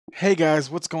Hey guys,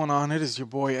 what's going on? It is your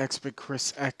boy XBig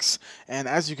Chris X, and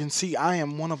as you can see, I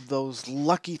am one of those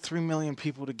lucky 3 million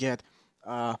people to get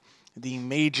uh, the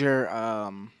major,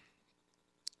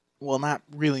 well, not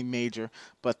really major,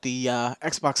 but the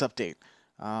Xbox update.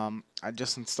 I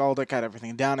just installed it, got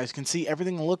everything down. As you can see,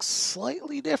 everything looks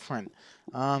slightly different.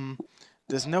 Um,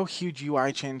 there's no huge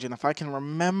UI change, and if I can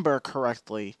remember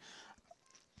correctly,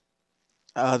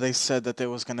 they said that there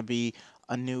was going to be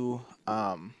a new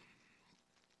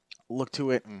look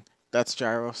to it, and that's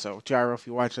Gyro. So Gyro, if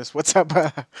you watch this, what's up?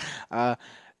 uh,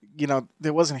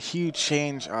 there wasn't a huge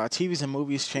change. TVs and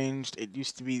movies changed. It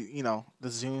used to be, the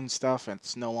Zune stuff, and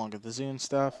it's no longer the Zune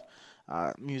stuff.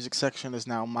 Music section is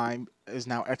now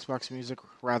Xbox Music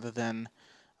rather than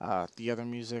the other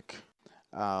music.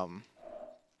 Um,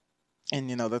 and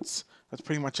that's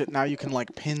pretty much it. Now you can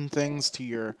like pin things to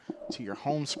your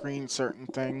home screen. Certain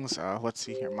things. Let's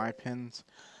see here, my pins.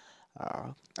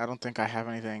 I don't think I have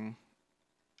anything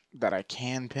that I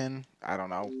can pin. I don't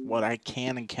know what I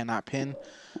can and cannot pin,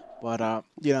 but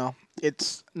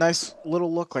it's nice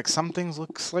little look. Like some things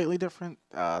look slightly different.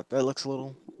 That looks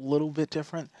a little bit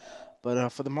different, but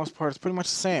for the most part, it's pretty much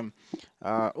the same.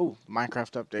 Oh,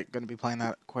 Minecraft update. Going to be playing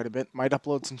that quite a bit. Might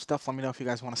upload some stuff. Let me know if you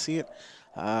guys want to see it.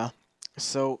 Uh,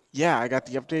 so yeah, I got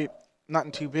the update.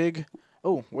 Nothing too big.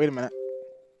 Oh, wait a minute.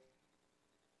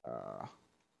 Uh,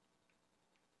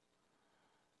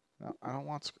 no, I don't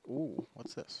want. Ooh,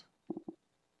 what's this?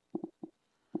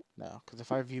 No, because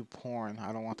if I view porn,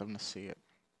 I don't want them to see it.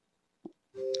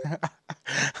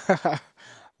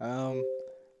 um.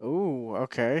 Ooh.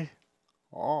 Okay.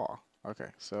 Oh. Okay.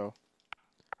 So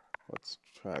let's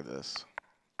try this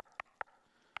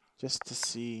just to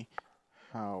see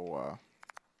how.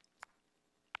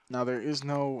 Now there is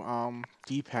no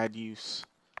D-pad use,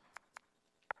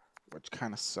 which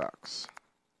kind of sucks.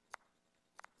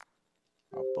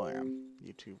 Oh, bam!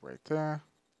 YouTube right there.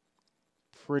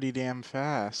 Pretty damn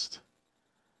fast.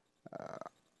 Uh,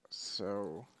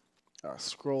 so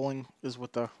scrolling is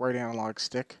with the right analog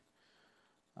stick.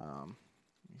 Let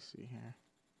me see here.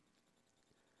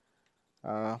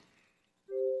 Uh,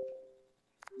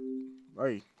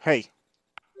 hey,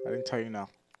 I didn't tell you no.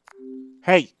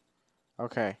 Hey,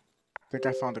 okay. Think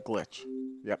I found a glitch.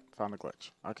 Yep, found a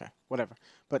glitch. Okay, whatever.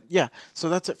 But yeah, so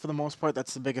that's it for the most part.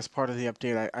 That's the biggest part of the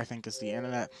update, I think, is the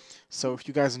internet. So if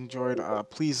you guys enjoyed,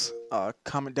 please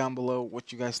comment down below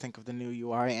what you guys think of the new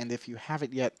UI, and if you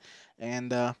haven't yet,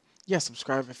 and yeah,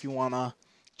 subscribe if you want to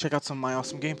check out some of my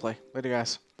awesome gameplay. Later,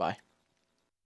 guys. Bye.